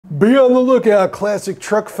Be on the lookout, classic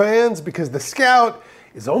truck fans, because the Scout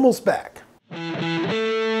is almost back.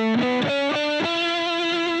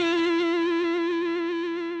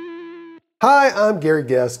 Hi, I'm Gary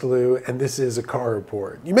Gasteloo, and this is a car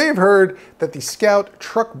report. You may have heard that the Scout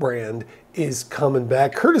truck brand is coming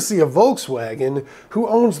back, courtesy of Volkswagen, who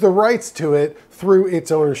owns the rights to it through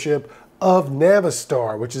its ownership of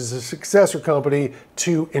Navistar, which is a successor company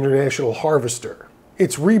to International Harvester.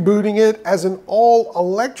 It's rebooting it as an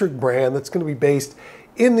all-electric brand that's going to be based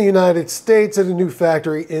in the United States at a new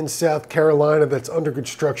factory in South Carolina that's under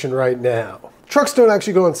construction right now. Trucks don't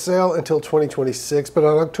actually go on sale until 2026, but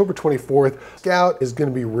on October 24th, Scout is going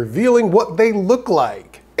to be revealing what they look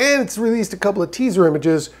like. And it's released a couple of teaser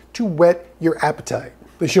images to whet your appetite.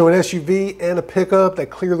 They show an SUV and a pickup that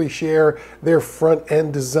clearly share their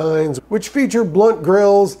front-end designs, which feature blunt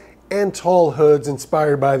grills and tall hoods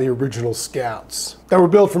inspired by the original Scouts that were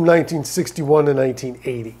built from 1961 to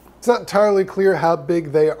 1980. It's not entirely clear how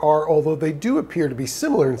big they are, although they do appear to be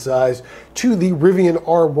similar in size to the Rivian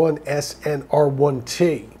R1S and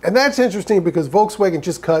R1T. And that's interesting because Volkswagen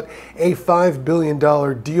just cut a $5 billion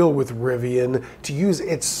deal with Rivian to use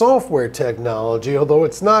its software technology, although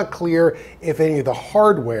it's not clear if any of the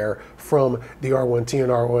hardware from the R1T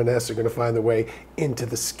and R1S are going to find their way into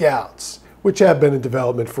the Scouts, which have been in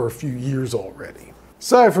development for a few years already.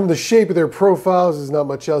 Aside from the shape of their profiles, there's not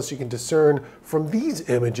much else you can discern from these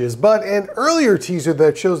images, but an earlier teaser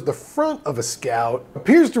that shows the front of a Scout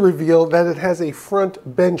appears to reveal that it has a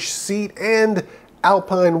front bench seat and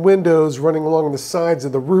Alpine windows running along the sides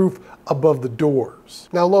of the roof above the doors.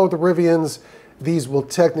 Now, along with the Rivians, these will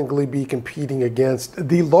technically be competing against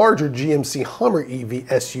the larger GMC Hummer EV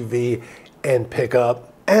SUV and pickup,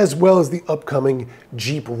 as well as the upcoming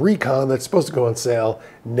Jeep Recon that's supposed to go on sale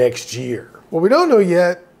next year. What we don't know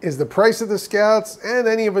yet is the price of the Scouts and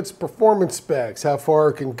any of its performance specs, how far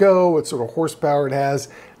it can go, what sort of horsepower it has,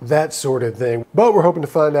 that sort of thing. But we're hoping to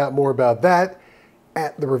find out more about that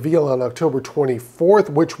at the reveal on October 24th,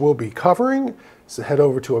 which we'll be covering. So head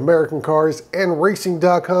over to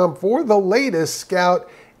AmericanCarsAndRacing.com for the latest Scout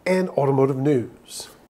and automotive news.